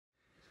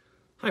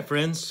Hi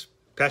friends,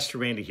 Pastor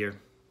Randy here.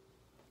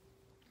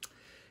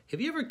 Have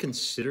you ever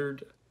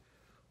considered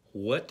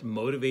what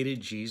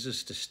motivated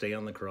Jesus to stay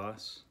on the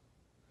cross?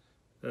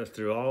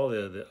 Through all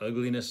the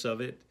ugliness of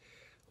it,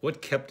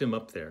 what kept him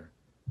up there?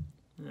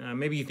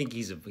 Maybe you think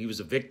he was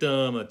a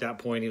victim. At that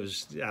point, he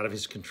was out of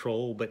his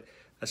control, but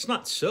that's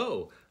not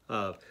so.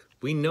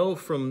 We know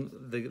from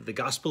the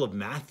Gospel of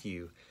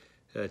Matthew,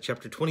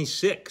 chapter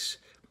 26,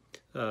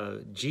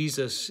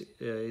 Jesus,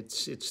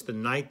 it's the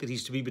night that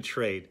he's to be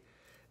betrayed.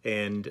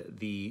 And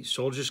the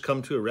soldiers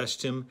come to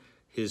arrest him.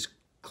 His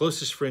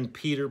closest friend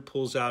Peter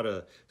pulls out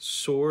a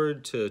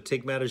sword to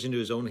take matters into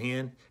his own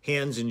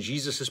hands. And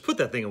Jesus says, "Put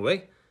that thing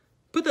away.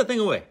 Put that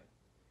thing away."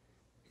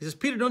 He says,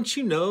 "Peter, don't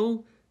you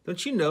know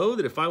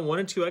that if I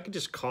wanted to, I could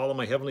just call on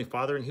my Heavenly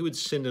Father and he would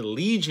send a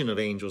legion of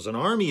angels, an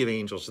army of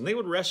angels, and they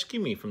would rescue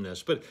me from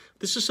this. But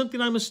this is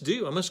something I must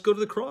do. I must go to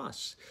the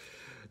cross."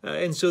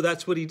 And so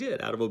that's what he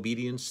did. Out of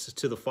obedience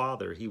to the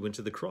Father, he went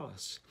to the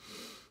cross.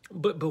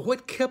 But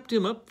what kept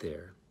him up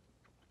there?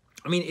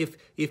 I mean,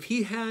 if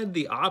he had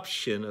the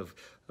option of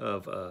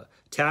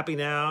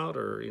tapping out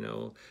or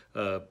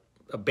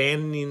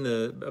abandoning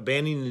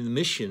the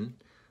mission,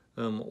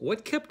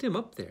 what kept him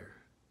up there?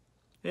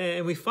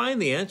 And we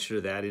find the answer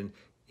to that in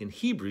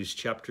Hebrews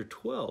chapter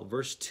 12,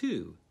 verse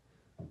 2.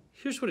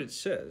 Here's what it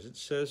says. It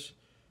says,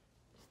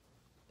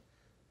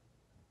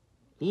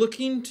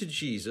 looking to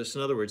Jesus,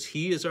 in other words,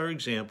 he is our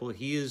example,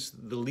 he is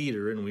the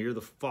leader, and we are the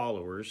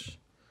followers.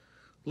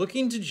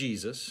 Looking to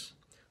Jesus,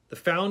 the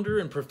founder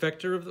and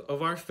perfecter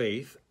of our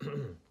faith,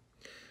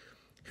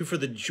 who for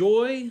the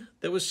joy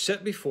that was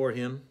set before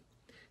him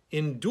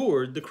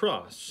endured the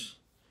cross,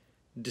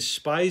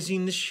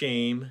 despising the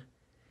shame,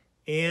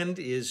 and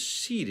is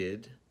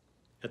seated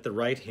at the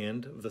right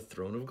hand of the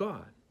throne of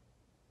God.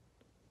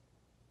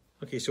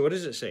 Okay, so what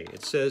does it say?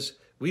 It says,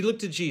 we look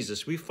to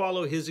Jesus, we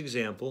follow his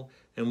example.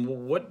 And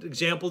what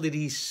example did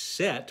he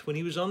set when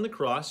he was on the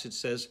cross? It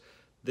says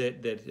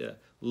that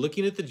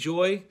looking at the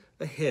joy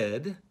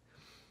ahead,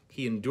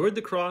 he endured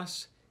the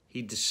cross,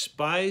 he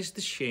despised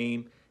the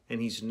shame,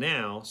 and he's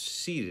now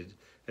seated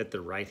at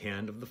the right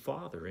hand of the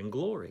Father in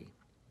glory.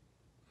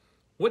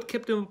 What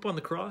kept him up on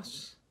the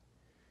cross?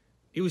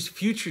 It was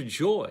future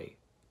joy.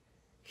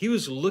 He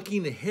was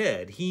looking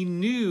ahead. He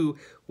knew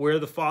where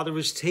the Father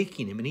was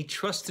taking him, and he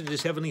trusted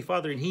his Heavenly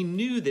Father, and he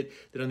knew that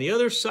on the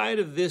other side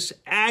of this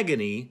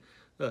agony,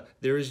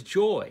 there is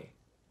joy.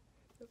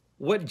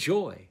 What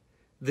joy?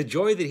 The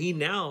joy that he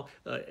now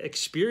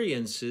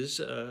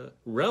experiences,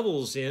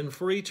 revels in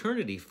for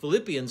eternity.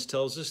 Philippians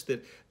tells us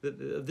that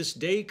this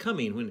day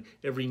coming when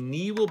every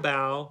knee will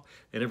bow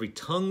and every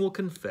tongue will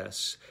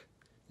confess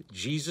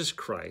Jesus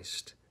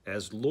Christ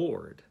as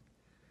Lord.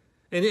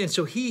 And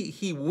so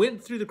he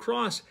went through the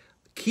cross,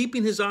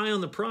 keeping his eye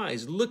on the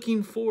prize,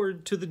 looking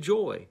forward to the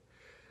joy.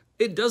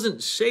 It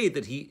doesn't say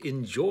that he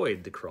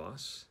enjoyed the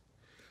cross.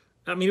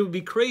 I mean, it would be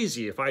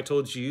crazy if I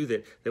told you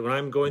that when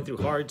I'm going through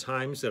hard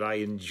times that I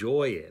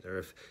enjoy it. Or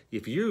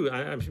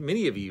if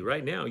many of you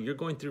right now, you're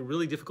going through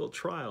really difficult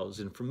trials.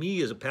 And for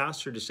me as a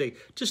pastor to say,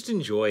 just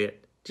enjoy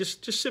it.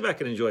 Just sit back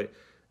and enjoy it.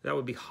 That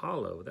would be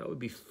hollow. That would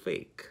be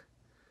fake.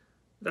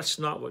 That's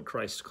not what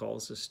Christ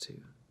calls us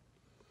to.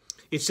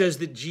 It says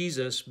that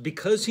Jesus,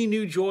 because he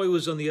knew joy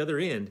was on the other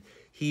end,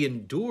 he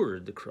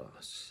endured the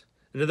cross.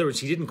 In other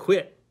words, he didn't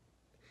quit.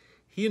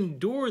 He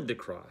endured the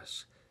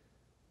cross.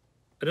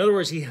 In other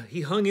words,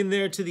 he hung in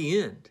there to the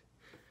end.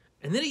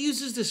 And then it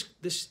uses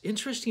this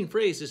interesting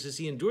phrase. It says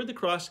he endured the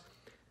cross,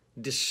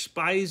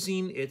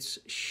 despising its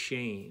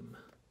shame.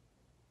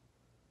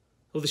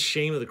 Oh, the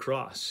shame of the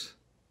cross.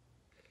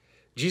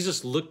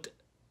 Jesus looked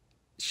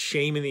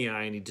shame in the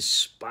eye and he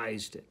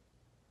despised it.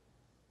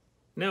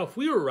 Now, if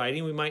we were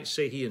writing, we might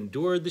say he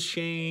endured the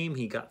shame,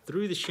 he got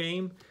through the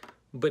shame.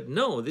 But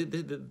no,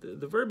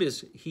 the verb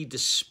is he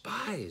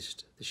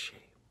despised the shame.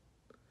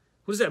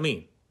 What does that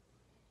mean?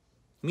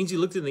 It means he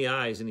looked in the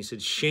eyes and he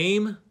said,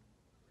 shame,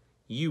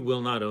 you will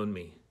not own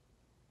me.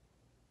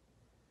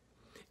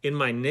 In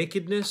my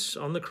nakedness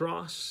on the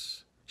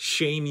cross,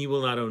 shame, you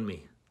will not own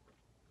me.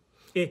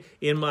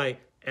 In my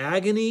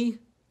agony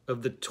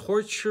of the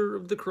torture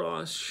of the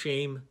cross,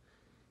 shame,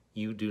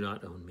 you do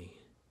not own me.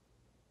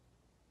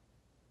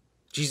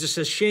 Jesus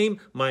says,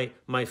 shame,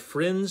 my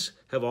friends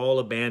have all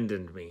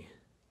abandoned me.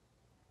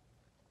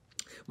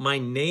 My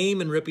name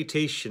and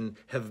reputation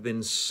have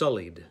been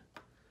sullied.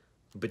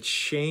 But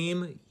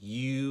shame,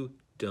 you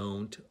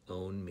don't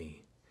own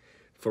me.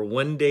 For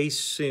one day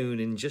soon,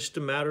 in just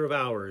a matter of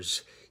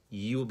hours,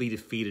 you will be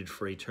defeated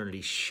for eternity.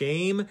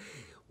 Shame,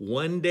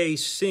 one day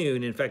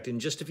soon, in fact, in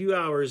just a few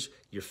hours,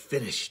 you're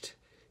finished.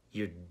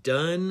 You're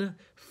done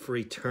for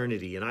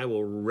eternity. And I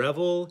will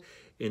revel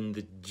in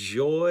the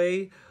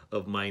joy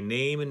of my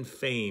name and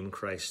fame,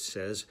 Christ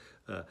says,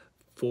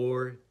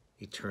 for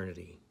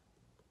eternity.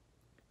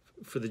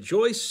 For the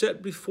joy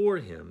set before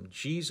him,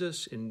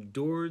 Jesus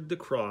endured the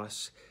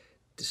cross,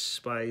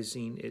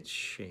 despising its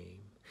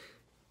shame.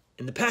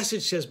 And the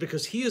passage says,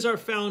 because he is our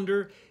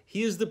founder,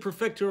 he is the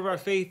perfecter of our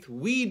faith,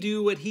 we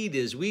do what he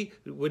did.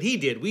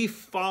 We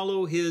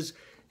follow his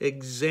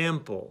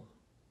example.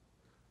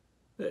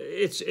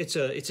 It's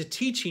a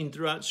teaching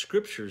throughout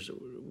scriptures.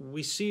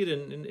 We see it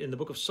in the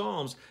book of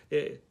Psalms.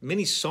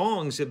 Many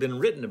songs have been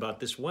written about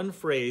this one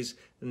phrase,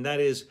 and that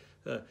is,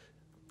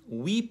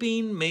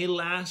 weeping may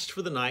last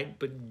for the night,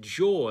 but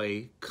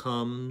joy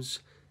comes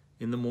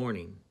in the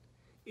morning.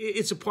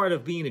 It's a part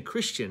of being a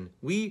Christian.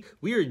 We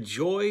are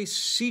joy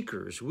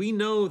seekers. We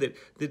know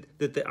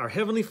that our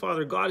Heavenly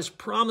Father, God, has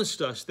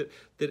promised us that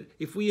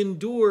if we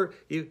endure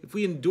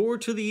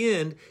to the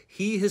end,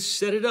 He has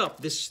set it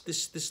up.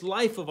 This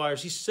life of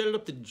ours, He set it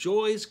up. The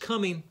joy is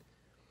coming.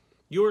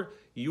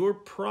 Your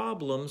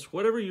problems,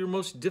 whatever your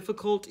most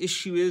difficult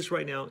issue is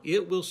right now,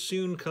 it will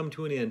soon come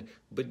to an end.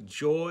 But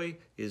joy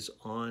is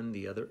on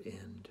the other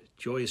end.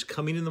 Joy is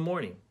coming in the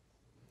morning.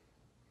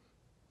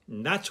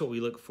 And that's what we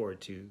look forward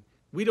to.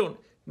 We don't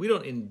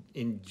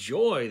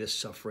enjoy the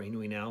suffering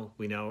we now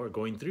are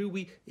going through.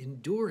 We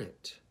endure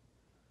it.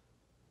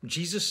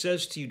 Jesus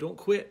says to you, don't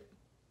quit.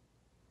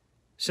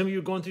 Some of you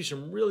are going through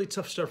some really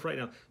tough stuff right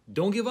now.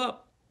 Don't give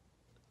up.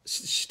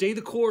 Stay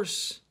the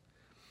course.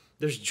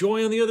 There's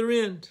joy on the other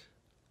end.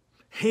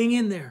 Hang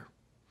in there.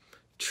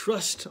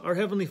 Trust our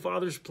Heavenly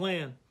Father's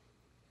plan.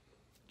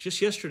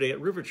 Just yesterday at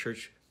River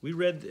Church, we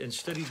read and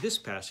studied this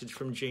passage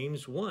from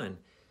James 1.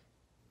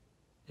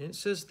 And it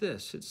says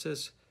this. It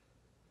says,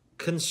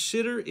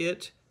 consider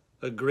it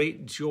a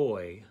great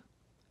joy,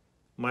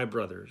 my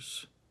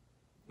brothers,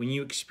 when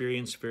you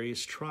experience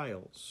various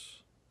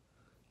trials,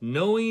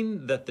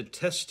 knowing that the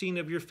testing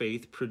of your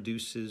faith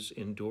produces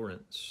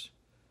endurance.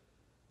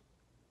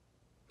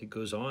 It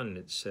goes on and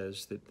it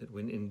says that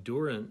when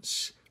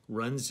endurance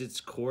runs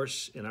its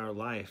course in our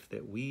life,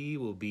 that we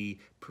will be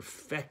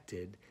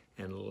perfected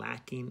and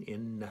lacking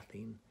in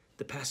nothing.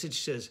 The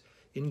passage says,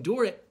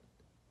 endure it.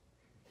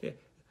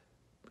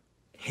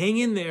 Hang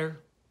in there.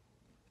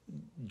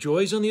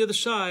 Joy's on the other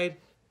side.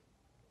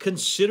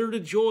 Consider it a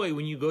joy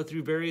when you go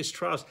through various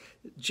trials.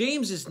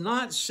 James is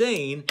not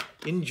saying,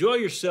 enjoy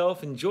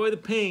yourself, enjoy the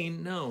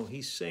pain. No,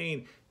 he's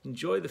saying,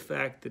 enjoy the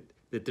fact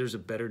that there's a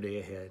better day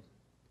ahead.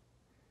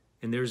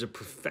 And there's a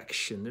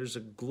perfection, there's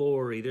a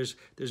glory,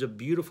 there's a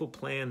beautiful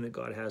plan that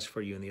God has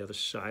for you on the other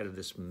side of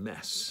this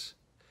mess.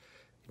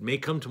 It may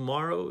come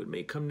tomorrow, it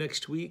may come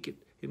next week,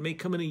 it may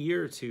come in a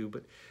year or two,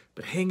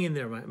 but hang in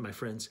there, my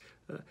friends.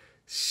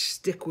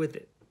 Stick with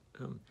it.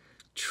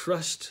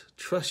 Trust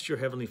your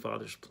Heavenly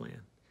Father's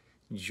plan.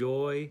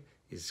 Joy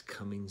is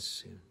coming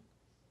soon.